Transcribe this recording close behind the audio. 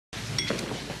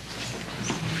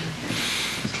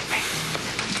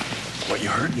What, you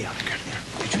heard? Yeah,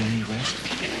 did you any rest?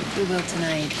 We will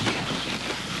tonight.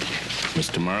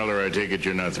 Mr. Marler, I take it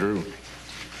you're not through.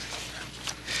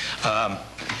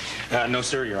 No,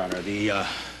 sir, Your Honor. The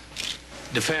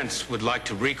defense would like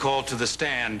to recall to the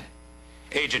stand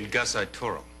Agent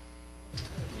GusH.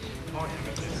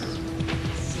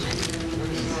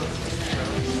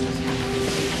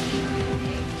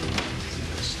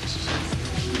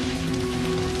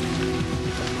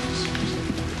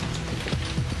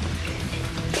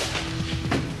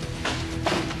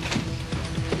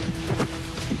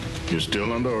 You're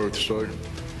still under oath, sir. You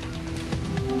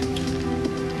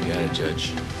got it,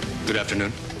 Judge. Good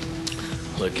afternoon.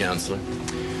 Look, Counselor.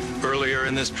 Earlier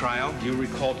in this trial, you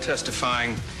recall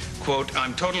testifying, quote,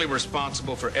 "I'm totally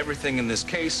responsible for everything in this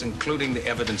case, including the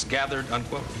evidence gathered,"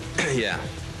 unquote. Yeah.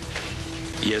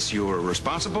 Yes, you were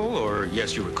responsible, or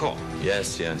yes, you recall?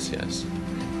 Yes, yes, yes.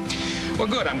 Well,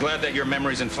 good. I'm glad that your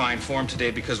memory's in fine form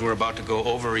today because we're about to go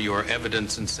over your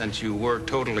evidence, and since you were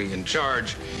totally in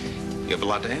charge, you have a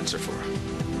lot to answer for.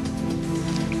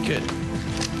 Good.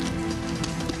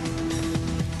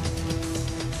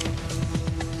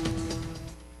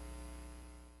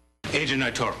 Agent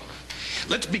Itoro,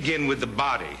 let's begin with the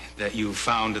body that you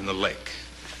found in the lake.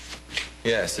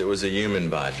 Yes, it was a human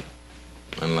body.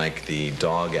 Unlike the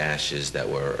dog ashes that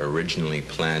were originally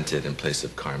planted in place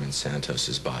of Carmen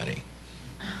Santos's body.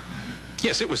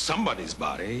 Yes, it was somebody's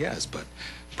body, yes, but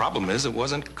the problem is it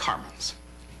wasn't Carmen's.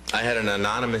 I had an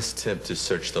anonymous tip to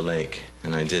search the lake,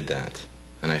 and I did that.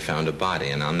 And I found a body,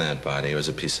 and on that body was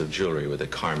a piece of jewelry with a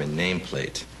Carmen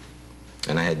nameplate.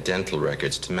 And I had dental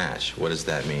records to match. What does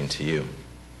that mean to you?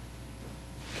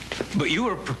 But you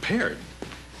were prepared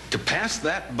to pass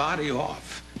that body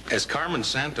off as Carmen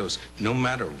Santos no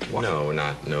matter what. No,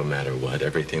 not no matter what.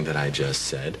 Everything that I just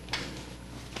said.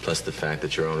 Plus the fact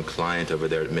that your own client over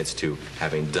there admits to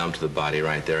having dumped the body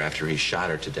right there after he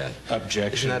shot her to death.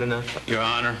 Objection. Isn't that enough? Your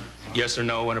Honor, yes or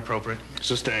no when appropriate?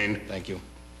 Sustained. Thank you.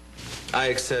 I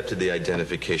accepted the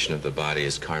identification of the body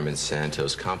as Carmen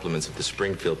Santos, compliments of the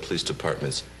Springfield Police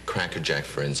Department's Crackerjack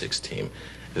Forensics team.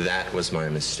 That was my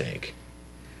mistake.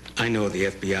 I know the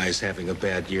FBI is having a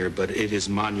bad year, but it is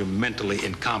monumentally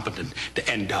incompetent to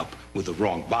end up with the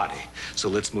wrong body. So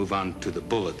let's move on to the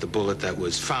bullet that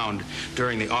was found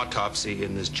during the autopsy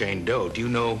in this Jane Doe. Do you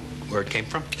know where it came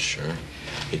from? Sure.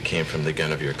 It came from the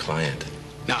gun of your client.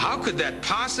 Now, how could that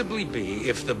possibly be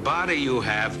if the body you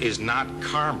have is not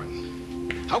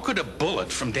Carmen? How could a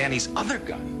bullet from Danny's other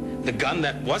gun, the gun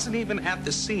that wasn't even at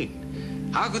the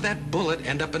scene, how could that bullet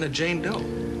end up in a Jane Doe?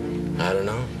 I don't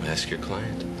know. Ask your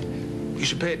client. You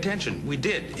should pay attention. We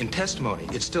did, in testimony.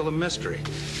 It's still a mystery.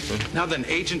 Now then,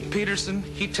 Agent Peterson,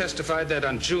 he testified that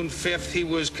on June 5th, he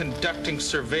was conducting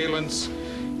surveillance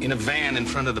in a van in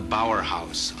front of the Bauer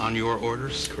house on your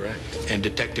orders? Correct. And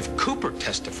Detective Cooper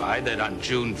testified that on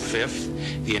June 5th,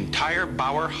 the entire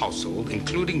Bauer household,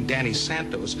 including Danny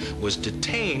Santos, was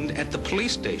detained at the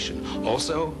police station,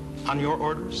 also on your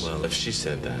orders? Well, if she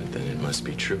said that, then it must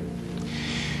be true.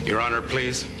 Your Honor,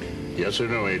 please. Yes or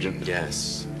no, Agent?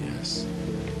 Yes, yes.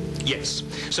 Yes.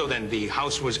 So then the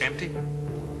house was empty?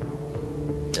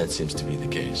 That seems to be the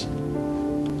case.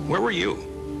 Where were you?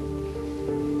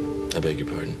 I beg your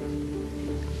pardon?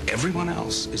 Everyone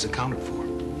else is accounted for.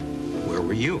 Where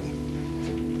were you?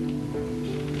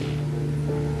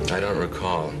 I don't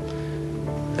recall.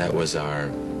 That was our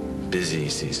busy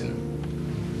season.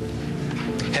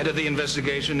 Head of the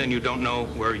investigation, and you don't know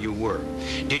where you were.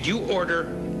 Did you order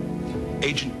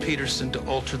Agent Peterson to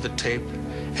alter the tape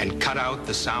and cut out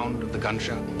the sound of the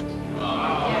gunshot?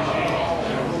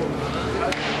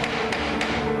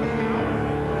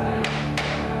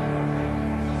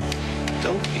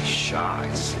 Don't be shy,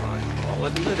 Slimeball.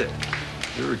 Admit it.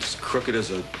 You're as crooked as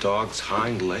a dog's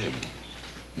hind leg,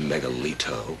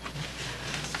 Megalito.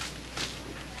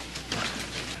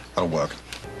 That'll work.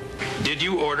 Did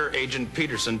you order Agent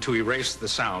Peterson to erase the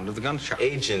sound of the gunshot?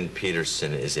 Agent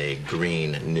Peterson is a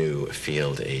green, new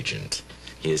field agent.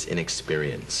 He is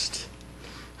inexperienced.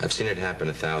 I've seen it happen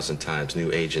 1,000 times.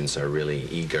 New agents are really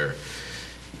eager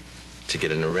to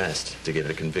get an arrest, to get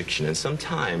a conviction, and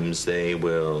sometimes they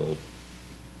will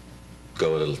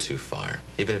go a little too far,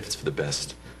 even if it's for the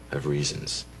best of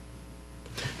reasons.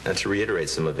 Now, to reiterate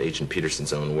some of Agent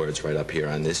Peterson's own words right up here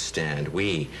on this stand,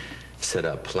 we set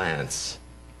up plants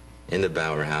in the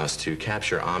Bauer house to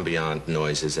capture ambient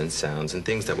noises and sounds and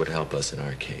things that would help us in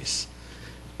our case.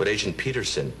 What Agent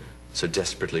Peterson so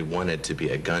desperately wanted to be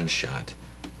a gunshot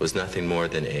was nothing more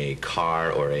than a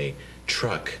car or a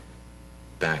truck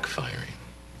backfiring.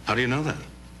 How do you know that?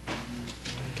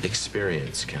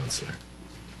 Experience, counselor.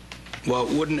 Well,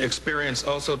 wouldn't experience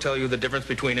also tell you the difference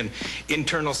between an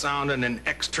internal sound and an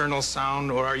external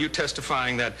sound? Or are you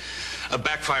testifying that a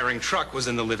backfiring truck was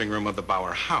in the living room of the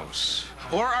Bauer house?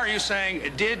 Or are you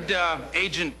saying, did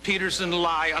Agent Peterson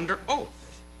lie under oath?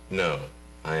 No,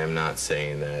 I am not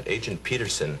saying that. Agent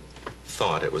Peterson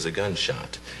thought it was a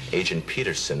gunshot. Agent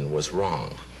Peterson was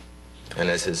wrong. And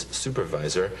as his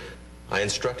supervisor, I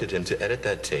instructed him to edit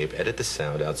that tape, edit the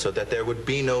sound out, so that there would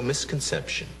be no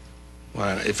misconception.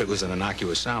 Well, if it was an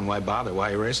innocuous sound, why bother?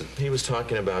 Why erase it? He was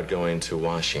talking about going to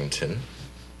Washington,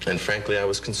 and frankly, I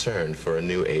was concerned for a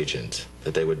new agent,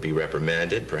 that they would be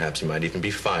reprimanded, perhaps he might even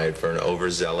be fired for an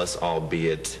overzealous,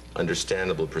 albeit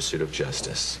understandable pursuit of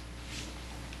justice.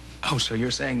 Oh, so you're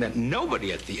saying that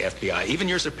nobody at the FBI, even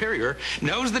your superior,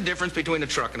 knows the difference between a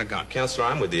truck and a gun? Counselor,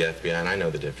 I'm with the FBI, and I know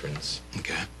the difference.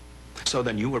 Okay. So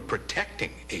then you were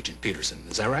protecting Agent Peterson,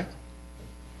 is that right?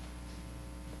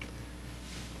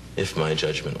 If my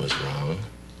judgment was wrong,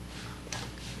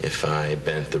 if I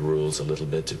bent the rules a little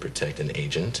bit to protect an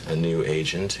agent, a new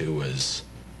agent who was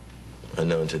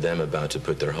unknown to them about to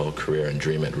put their whole career and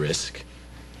dream at risk,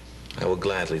 I will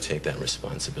gladly take that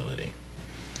responsibility.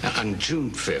 Now, on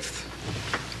June 5th,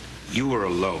 you were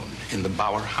alone in the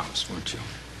Bauer house, weren't you?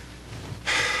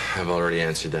 I've already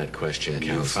answered that question, And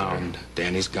Counselor. you found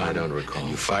Danny's gun. I don't recall.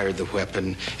 And you fired the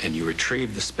weapon, and you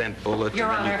retrieved the spent bullet, Your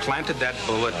and then Honor. you planted that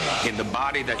bullet in the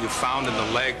body that you found in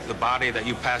the leg, the body that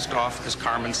you passed off as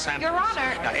Carmen Santos. Your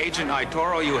Honor. Now, Agent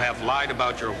Itoro, you have lied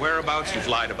about your whereabouts, you've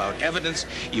lied about evidence,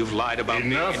 you've lied about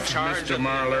Enough, being in charge Mr. of the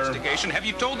Marler. investigation. Have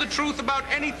you told the truth about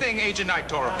anything, Agent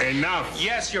Itoro? Enough.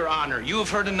 Yes, Your Honor. You have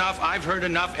heard enough, I've heard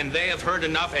enough, and they have heard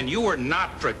enough, and you were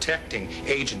not protecting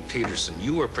Agent Peterson.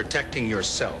 You were protecting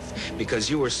yourself because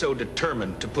you were so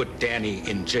determined to put Danny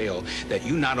in jail that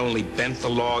you not only bent the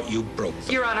law, you broke the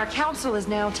law. Your Honor, counsel is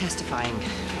now testifying.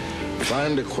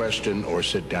 Find a question or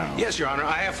sit down. Yes, Your Honor,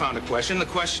 I have found a question. The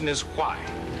question is why?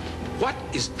 What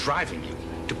is driving you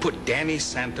to put Danny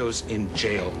Santos in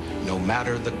jail no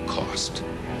matter the cost?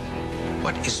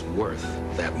 What is worth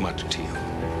that much to you?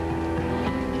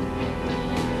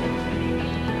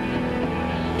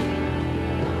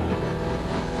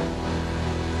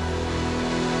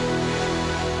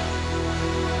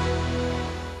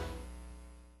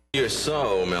 You're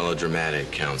so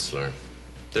melodramatic, Counselor.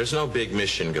 There's no big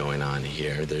mission going on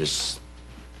here. It's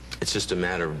just a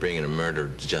matter of bringing a murder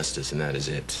to justice, and that is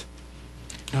it.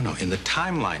 No, in the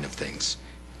timeline of things,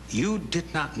 you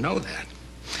did not know that.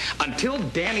 Until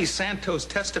Danny Santos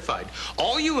testified,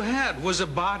 all you had was a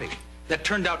body that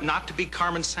turned out not to be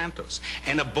Carmen Santos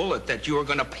and a bullet that you were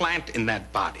going to plant in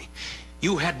that body.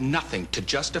 You had nothing to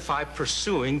justify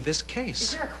pursuing this case.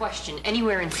 Is there a question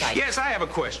anywhere in sight? Yes, I have a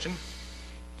question.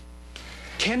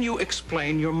 Can you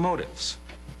explain your motives?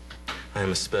 I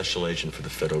am a special agent for the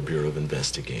Federal Bureau of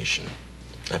Investigation.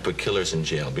 I put killers in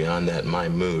jail. Beyond that, my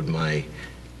mood, my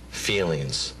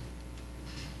feelings,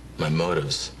 my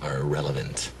motives are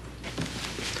irrelevant.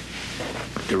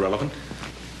 Irrelevant?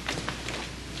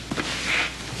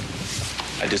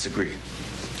 I disagree.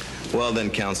 Well, then,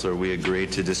 Counselor, we agree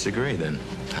to disagree, then.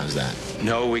 How's that?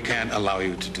 No, we can't allow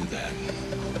you to do that.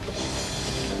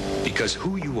 Because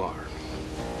who you are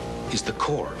is the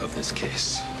core of this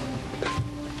case.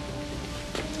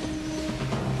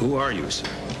 Who are you, sir?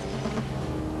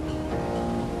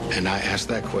 And I ask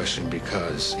that question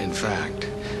because, in fact,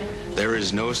 there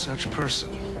is no such person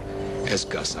as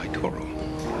GusH Itoro.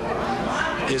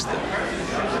 Is there?